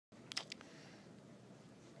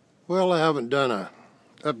Well, I haven't done a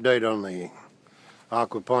update on the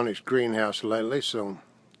aquaponics greenhouse lately, so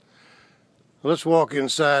let's walk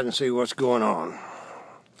inside and see what's going on.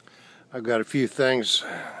 I've got a few things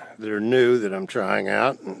that are new that I'm trying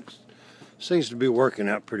out, and it seems to be working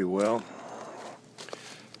out pretty well.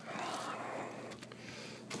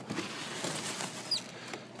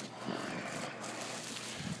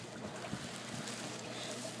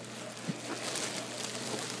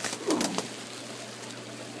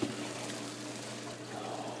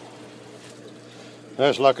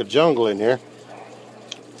 There's like a jungle in here.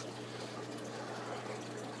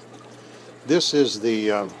 This is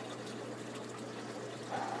the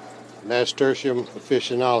Nasturtium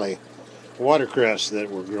officinale watercress that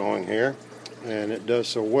we're growing here, and it does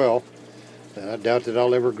so well. I doubt that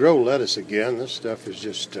I'll ever grow lettuce again. This stuff is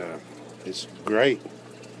just, it's great.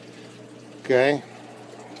 Okay.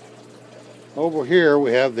 Over here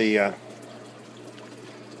we have the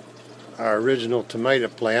our original tomato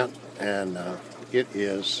plant, and it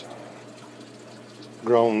is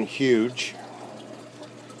grown huge.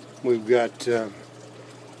 We've got a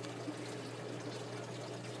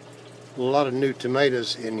lot of new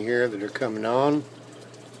tomatoes in here that are coming on.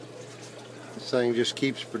 This thing just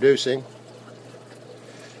keeps producing.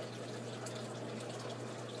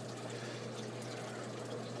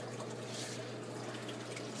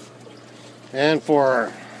 And for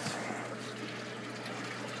our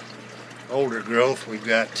older growth, we've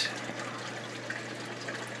got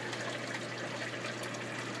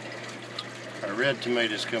our red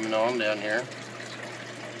tomatoes coming on down here.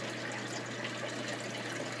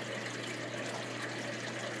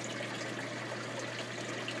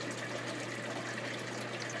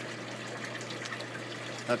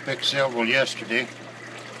 I picked several yesterday.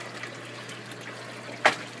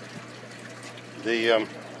 The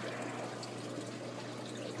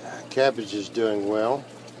cabbage is doing well.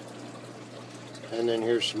 And then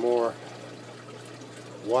here's some more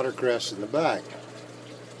watercress in the back.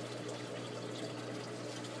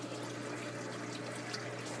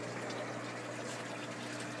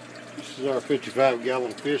 This is our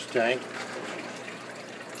 55-gallon fish tank.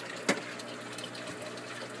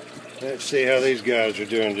 Let's see how these guys are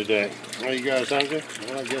doing today. Are you guys hungry?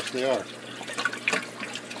 Well, I guess they are.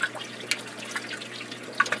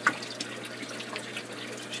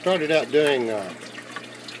 Started out doing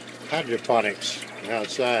hydroponics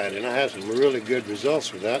outside, and I had some really good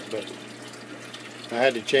results with that, but I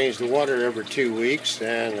had to change the water every 2 weeks,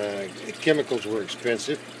 and the chemicals were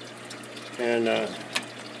expensive, and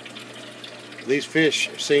these fish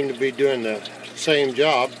seem to be doing the same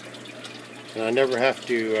job, and I never have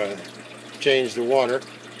to change the water,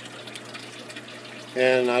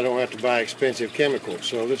 and I don't have to buy expensive chemicals,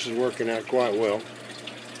 so this is working out quite well.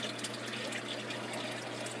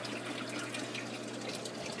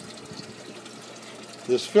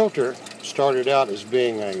 This filter started out as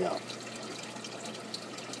being a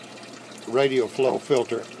radial flow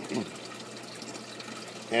filter,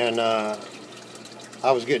 and I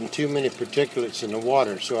was getting too many particulates in the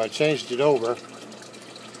water, so I changed it over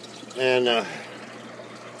and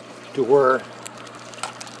to where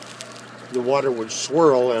the water would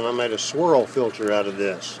swirl, and I made a swirl filter out of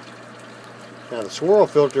this. Now the swirl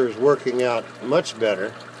filter is working out much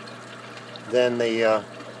better than the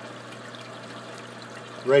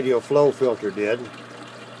radial flow filter did,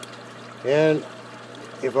 and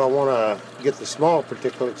if I want to get the small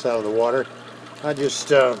particulates out of the water, I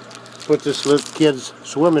just put this little kid's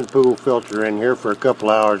swimming pool filter in here for a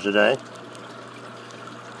couple hours a day,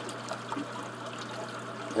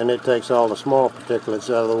 and it takes all the small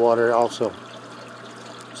particulates out of the water also.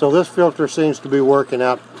 So this filter seems to be working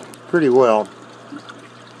out pretty well.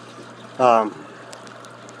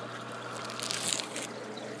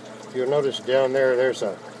 You'll notice down there, there's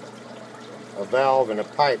a valve and a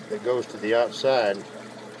pipe that goes to the outside.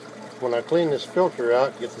 When I clean this filter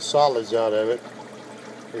out, get the solids out of it,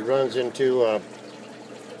 it runs into a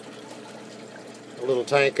little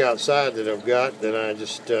tank outside that I've got that I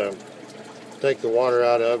just take the water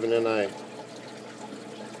out of, and then I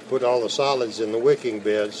put all the solids in the wicking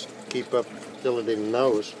beds, keep up the fertility in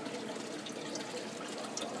those.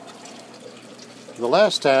 The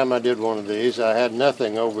last time I did one of these, I had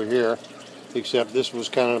nothing over here, except this was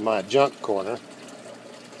kind of my junk corner.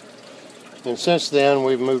 And since then,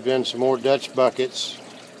 we've moved in some more Dutch buckets.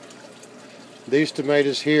 These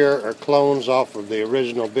tomatoes here are clones off of the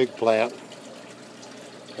original big plant,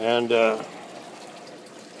 and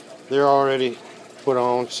they're already put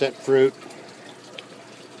on, set fruit.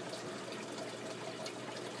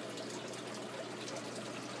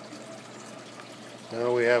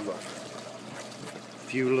 Now we have a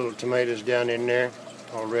few little tomatoes down in there.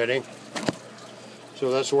 already.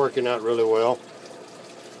 So that's working out really well.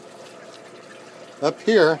 Up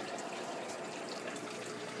here,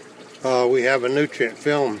 we have a nutrient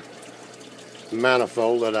film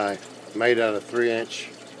manifold that I made out of 3-inch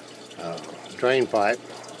drain pipe,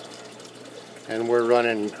 and we're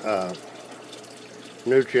running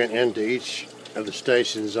nutrient into each of the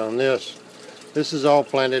stations on this. This is all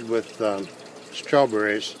planted with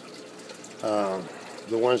strawberries, the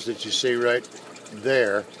ones that you see right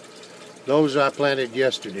there. Those I planted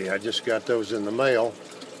yesterday. I just got those in the mail,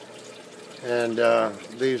 and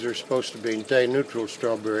these are supposed to be day neutral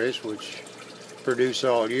strawberries, which produce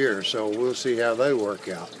all year, so we'll see how they work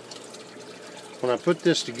out. When I put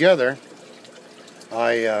this together,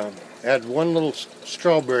 I had one little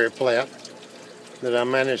strawberry plant that I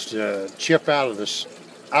managed to chip out of this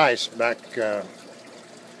ice back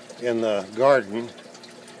in the garden,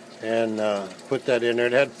 and put that in there.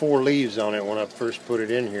 It had 4 leaves on it when I first put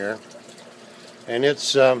it in here, and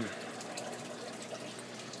it's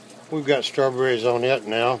we've got strawberries on it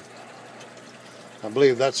now. I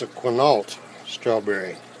believe that's a quinault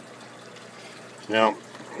strawberry. Now,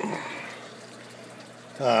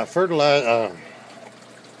 fertilize.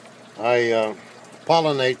 I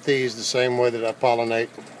pollinate these the same way that I pollinate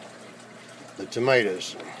the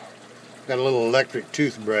tomatoes. Got a little electric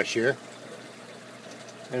toothbrush here,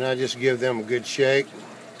 and I just give them a good shake.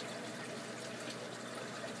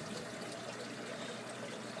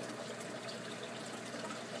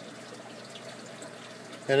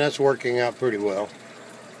 And that's working out pretty well.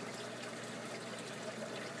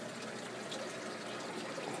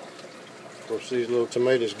 Of course, these little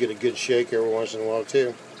tomatoes get a good shake every once in a while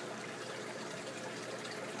too.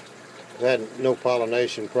 I've had no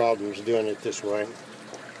pollination problems doing it this way.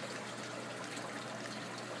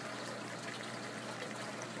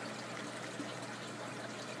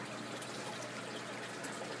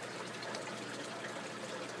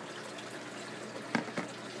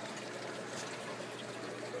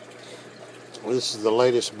 This is the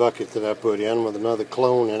latest bucket that I put in with another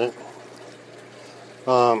clone in it.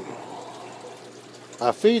 I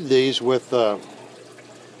feed these with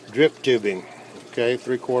drip tubing, okay,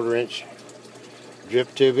 3/4 inch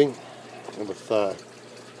drip tubing with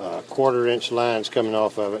 1/4 inch lines coming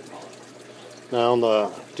off of it. Now,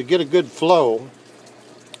 to get a good flow,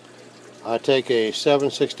 I take a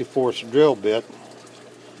 7/64 drill bit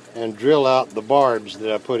and drill out the barbs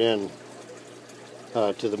that I put in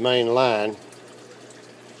to the main line,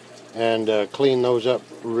 and clean those up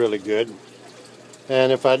really good.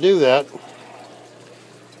 And if I do that,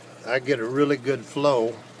 I get a really good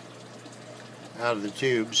flow out of the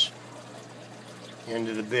tubes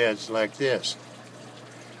into the beds like this.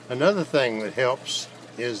 Another thing that helps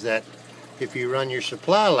is that if you run your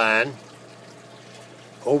supply line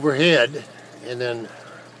overhead and then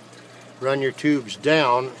run your tubes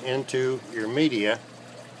down into your media,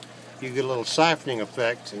 you get a little siphoning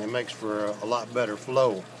effect, and it makes for a lot better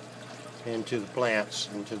flow into the plants,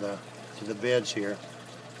 into the beds here.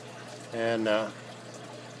 And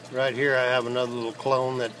right here I have another little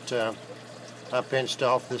clone that I pinched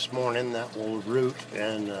off this morning that will root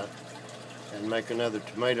and make another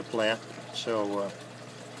tomato plant. So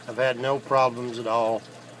I've had no problems at all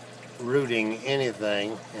rooting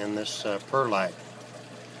anything in this perlite.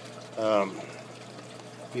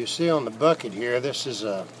 You see on the bucket here, this is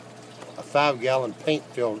a 5-gallon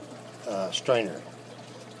paint-filled strainer.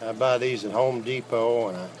 I buy these at Home Depot,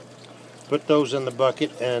 and I put those in the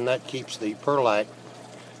bucket, and that keeps the perlite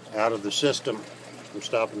out of the system from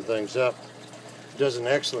stopping things up. It does an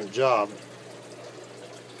excellent job.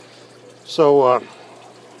 So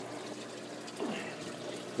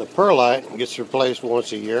the perlite gets replaced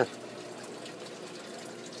once a year,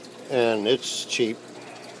 and it's cheap.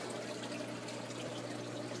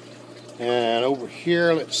 And over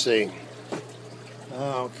here, let's see.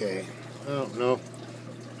 Okay, I don't know.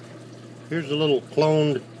 Here's a little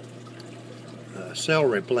cloned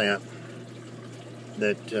celery plant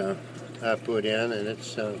that I put in, and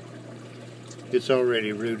it's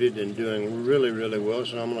already rooted and doing really, really well.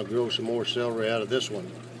 So I'm going to grow some more celery out of this one.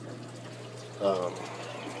 I've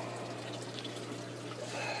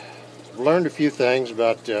learned a few things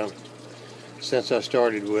about since I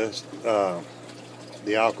started with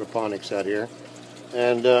the aquaponics out here,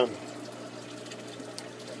 and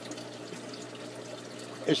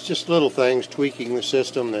it's just little things, tweaking the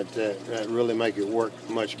system that really make it work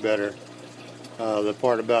much better. The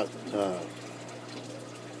part about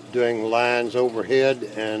doing lines overhead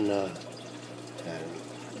and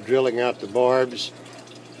drilling out the barbs,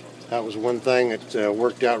 that was one thing that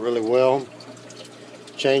worked out really well.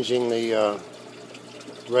 Changing the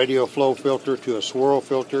radial flow filter to a swirl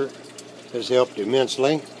filter has helped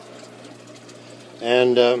immensely.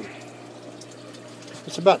 And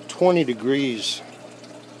it's about 20 degrees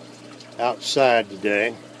outside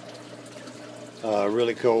today.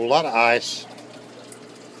 Really cold. A lot of ice.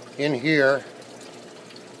 In here,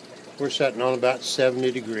 we're sitting on about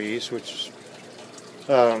 70 degrees, which is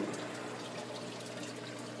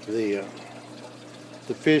the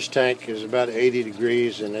fish tank is about 80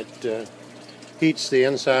 degrees, and it heats the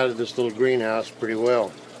inside of this little greenhouse pretty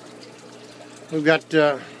well. We've got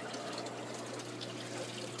there's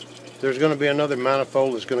going to be another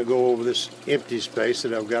manifold that's going to go over this empty space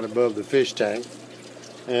that I've got above the fish tank,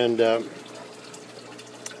 and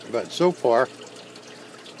but so far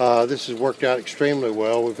this has worked out extremely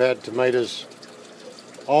well. We've had tomatoes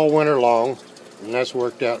all winter long, and that's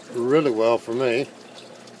worked out really well for me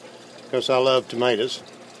because I love tomatoes.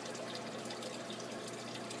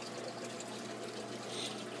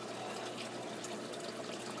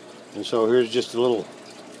 And so here's just a little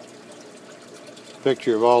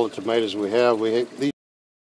picture of all the tomatoes we have. These